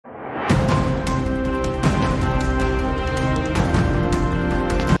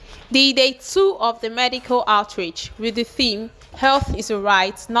The day 2 of the medical outreach with the theme Health is a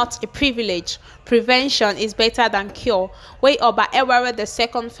Right, Not a Privilege. Prevention is Better Than Cure, where Oba Ewuare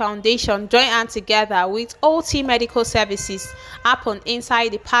II Foundation join hands together with Otee Medical Services happen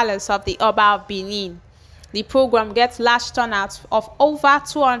inside the palace of the Oba of Benin. The program gets large turnout of over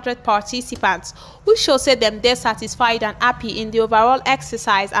 200 participants, which shows them they're satisfied and happy in the overall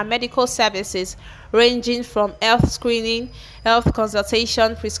exercise and medical services, ranging from health screening, health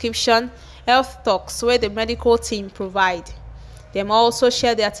consultation, prescription, health talks, where the medical team provide. They also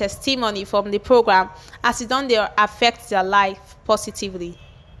share their testimony from the program as it don't affect their life positively.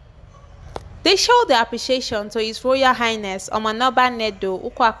 They show their appreciation to His Royal Highness Omanoba Nedo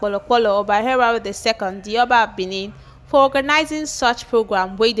Ukwakpolokpolo Oba Ewuare II, the Oba of Benin, for organizing such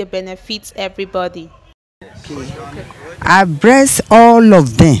program where they benefit everybody. I bless all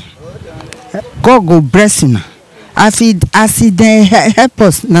of them. God go bless you. As he then help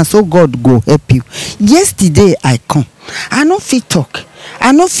us, now so God go help you. Yesterday I come. I no fit talk.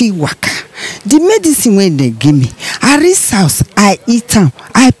 I no fit waka. The medicine when they give me, I reach house, I eat them,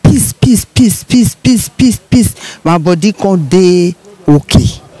 I peace. My body can dey okay.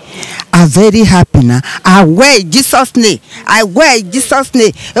 I'm very happy now. I wear Jesus' name. I wear Jesus'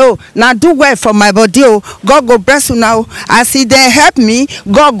 name. Oh, now do well for my body. Oh, God go bless you now. As he then help me,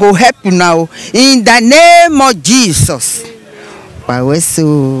 God go help you now. In the name of Jesus.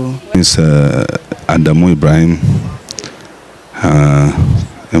 It's Adamu Ibrahim.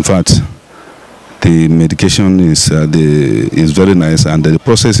 In fact, the medication is very nice and the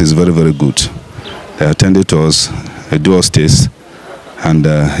process is very, very good. They attended to us, they do us taste, and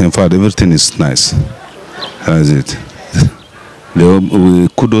in fact everything is nice. That is it.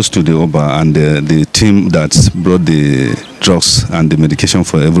 Kudos to the Oba and the team that brought the drugs and the medication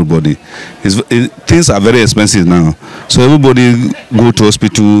for everybody. Things are very expensive now, so everybody go to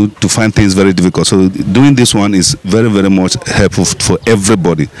hospital to find things very difficult. So doing this one is very, very much helpful for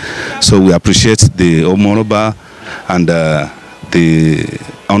everybody. So we appreciate the Omoroba and the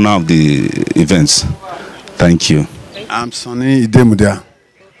owner of the events. Thank you. I'm Sonny Idemudia.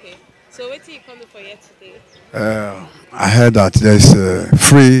 Okay. So what do you come for here today? I heard that there's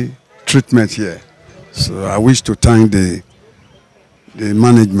free treatment here, so I wish to thank the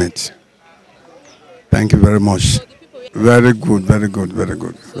management. Thank you very much. Very good.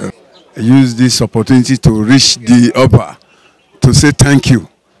 I use this opportunity to reach the Oba to say thank you.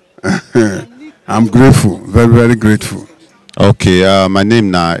 I'm grateful, very, very grateful. Okay, my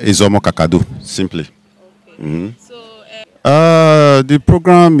name now is Omo Kakadu, simply. Okay. The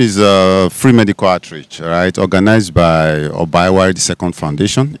program is a free medical outreach, right? Organized by Oba Ewuare II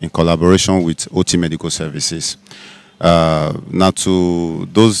Foundation in collaboration with Otee Medical Services. Now to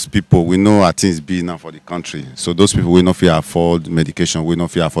those people, we know how things be now for the country. So those people will not feel afford medication, will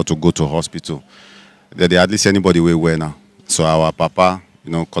not feel afford to go to hospital. They at least anybody will wear now. So our papa,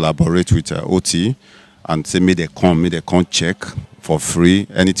 collaborate with Otee and say may they come check for free.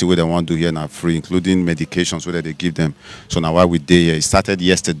 Anything where they want to do here now free, including medications where they give them. So now while we day here, it started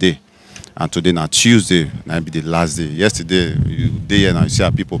yesterday, and today now Tuesday, now be the last day. Yesterday you day here now you see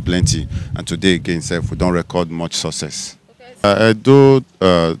our people plenty, and today again we don't record much success. Edo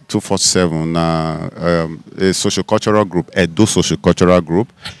 247 a socio-cultural group, Edo socio-cultural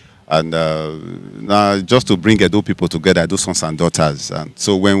group, and now just to bring Edo people together, Edo sons and daughters. And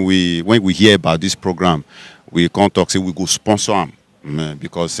so when we hear about this program, we can't talk, say we go sponsor them,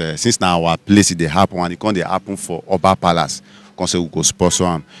 because since now our place they happen and it can't happen for Oba Palace, we say we go sponsor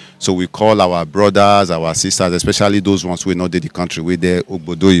them. So we call our brothers, our sisters, especially those ones who are not in the country, where they're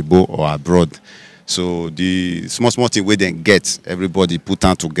Obodo Ibo or abroad. So the small thing we then get, everybody put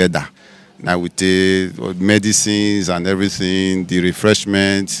them together. Now we take medicines and everything, the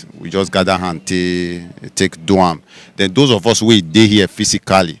refreshment, we just gather and take doam. Then those of us who are here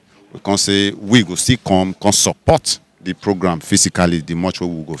physically, we can say we go still come support the program physically, the much we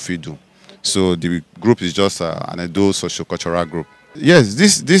will go feed do. So the group is just an Edo socio-cultural group. Yes,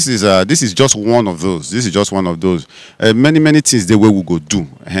 this is just one of those. This is just one of those. Many things the way we go do.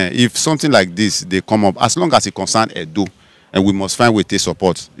 If something like this they come up, as long as it concerns Edo, and we must find way to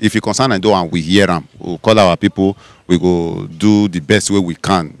support. If it concerns Edo and we hear them, we'll call our people. We go do the best way we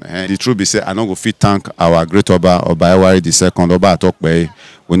can. The truth be said, I don't go fit thank our great Oba Ewuare II, Oba Atokbe.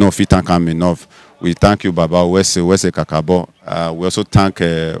 We know fit thank him enough. We thank you, Baba Wese Kakabo. We also thank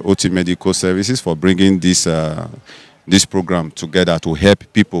Otee Medical Services for bringing this program together to help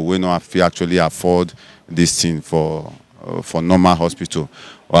people who know if actually afford this thing for normal hospital.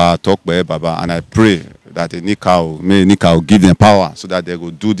 I talk by Baba, and I pray that Nikau give them power so that they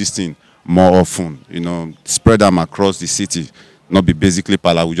will do this thing more often. Spread them across the city. not be basically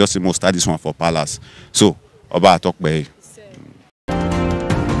palace. We just say, most start this one for palace. So, Oba Atokbe,